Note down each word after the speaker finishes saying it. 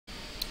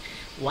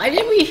Why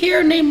did we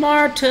hear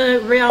Neymar to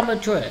Real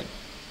Madrid?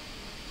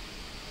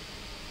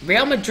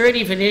 Real Madrid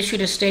even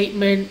issued a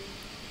statement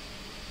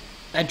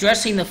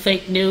addressing the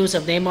fake news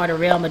of Neymar to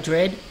Real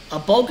Madrid. A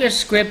bogus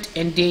script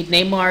indeed.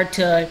 Neymar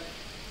to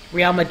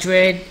Real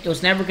Madrid. It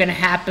was never going to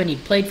happen. He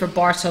played for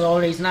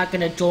Barcelona. He's not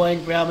going to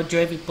join Real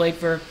Madrid. He played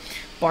for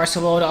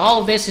Barcelona.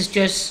 All of this is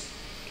just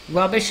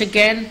rubbish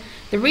again.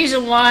 The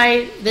reason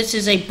why this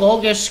is a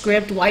bogus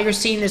script, why you're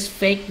seeing this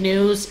fake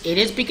news, it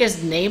is because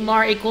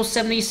Neymar equals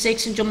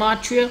 76 in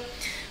Gematria.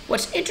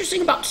 What's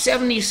interesting about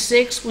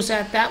 76 was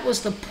that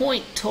was the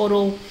point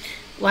total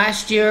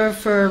last year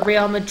for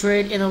Real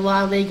Madrid in the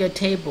La Liga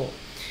table.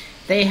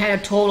 They had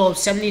a total of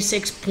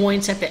 76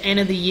 points at the end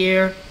of the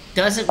year.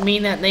 Doesn't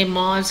mean that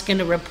Neymar is going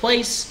to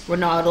replace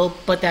Ronaldo,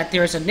 but that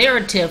there's a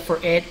narrative for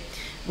it,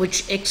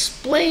 which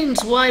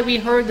explains why we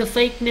heard the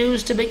fake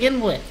news to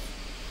begin with.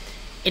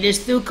 It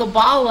is through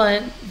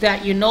Kabbalah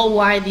that you know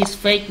why these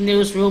fake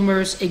news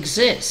rumors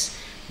exist.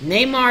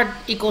 Neymar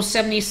equals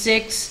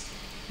 76.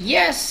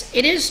 Yes,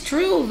 it is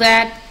true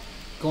that,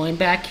 going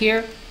back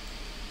here,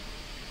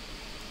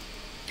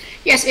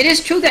 yes, it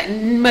is true that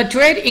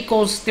Madrid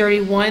equals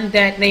 31,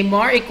 that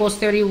Neymar equals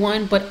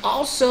 31, but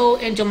also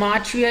in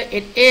Gematria,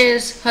 it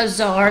is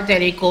Hazard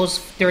that equals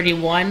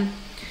 31.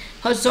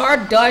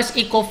 Hazard does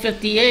equal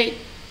 58.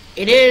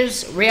 It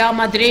is Real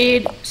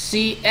Madrid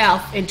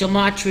CF in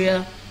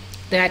Gematria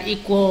that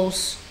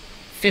equals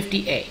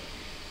 58.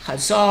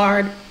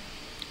 Hazard,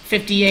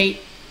 58,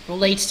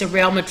 relates to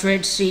Real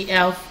Madrid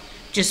CF.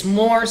 Just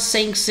more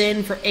sinks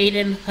in for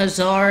Eden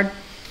Hazard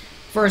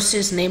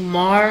versus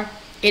Neymar.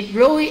 It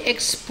really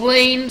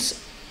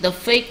explains the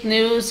fake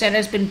news that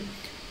has been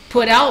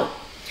put out.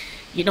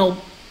 You know,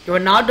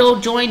 Ronaldo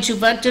joined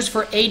Juventus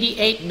for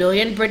 88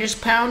 million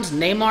British pounds.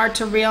 Neymar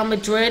to Real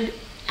Madrid.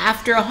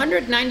 After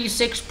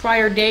 196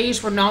 prior days,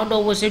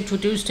 Ronaldo was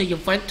introduced to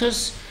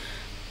Juventus.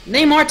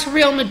 Neymar to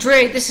Real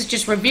Madrid. This is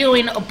just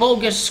reviewing a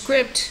bogus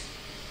script.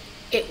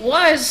 It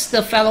was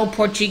the fellow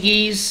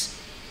Portuguese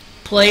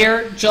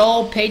player,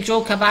 João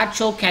Pedro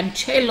Cavaco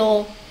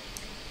Cancelo,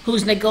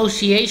 whose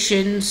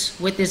negotiations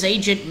with his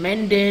agent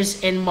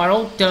Mendes and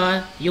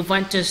Marotta,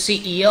 Juventus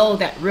CEO,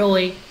 that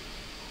really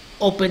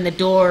opened the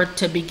door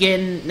to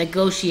begin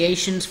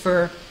negotiations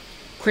for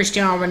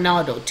Cristiano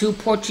Ronaldo. Two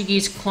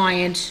Portuguese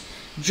clients,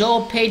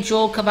 João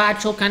Pedro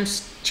Cavaco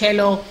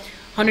Cancelo,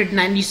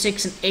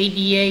 196 and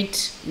 88.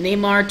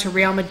 Neymar to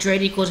Real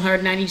Madrid equals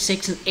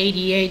 196 and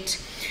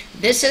 88.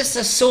 This is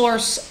the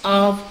source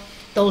of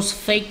those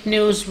fake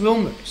news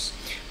rumors.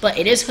 But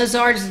it is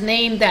Hazard's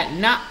name that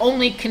not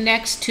only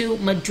connects to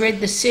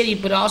Madrid the city,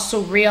 but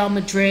also Real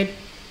Madrid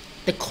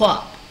the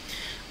club.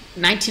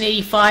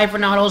 1985,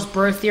 Ronaldo's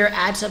birth year,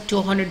 adds up to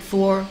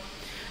 104.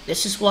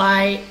 This is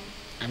why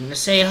I'm going to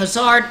say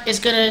Hazard is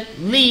going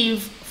to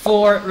leave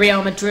for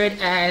Real Madrid,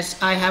 as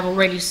I have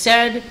already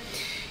said.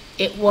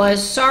 It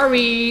was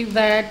sorry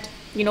that,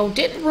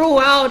 didn't rule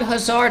out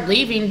Hazard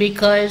leaving,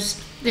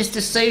 because this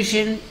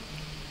decision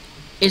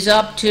is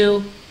up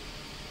to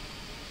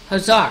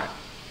Hazard.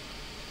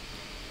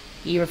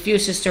 He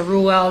refuses to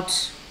rule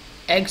out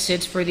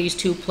exits for these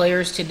two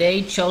players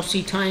today.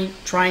 Chelsea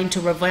trying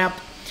to revamp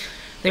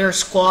their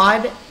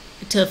squad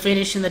to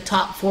finish in the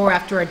top 4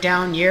 after a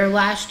down year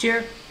last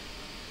year.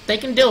 They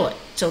can do it.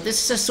 So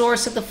this is the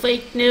source of the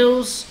fake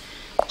news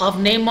of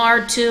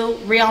Neymar to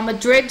Real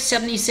Madrid.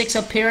 76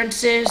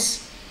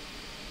 appearances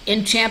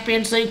in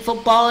Champions League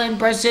football in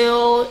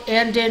Brazil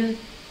and in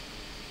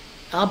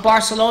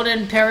Barcelona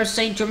and Paris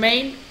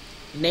Saint-Germain.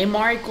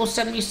 Neymar equals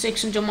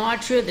 76 in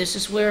Gematria. This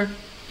is where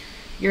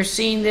you're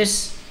seeing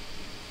this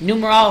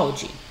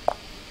numerology.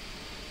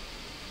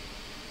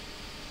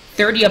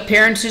 30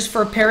 appearances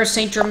for Paris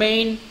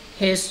Saint-Germain.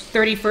 His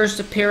 31st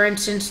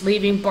appearance since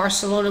leaving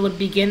Barcelona would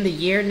begin the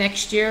year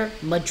next year.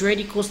 Madrid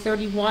equals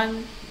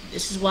 31.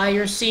 This is why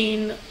you're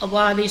seeing a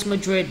lot of these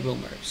Madrid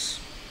rumors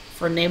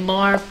for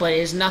Neymar, but it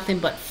is nothing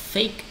but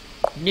fake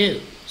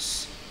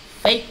news.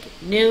 Fake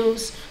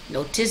news,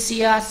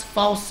 noticias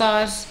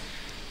falsas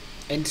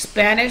in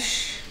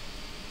Spanish.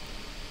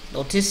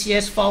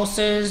 Noticias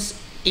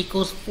falsas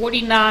equals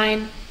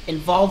 49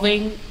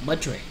 involving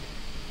Madrid.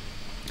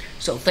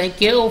 So thank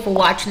you for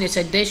watching this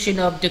edition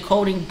of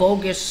Decoding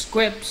Bogus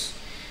Scripts.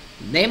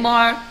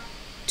 Neymar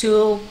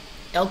to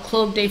El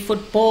Club de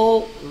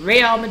Football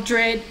Real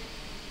Madrid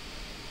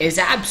is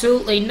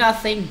absolutely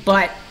nothing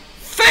but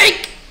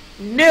fake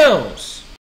news.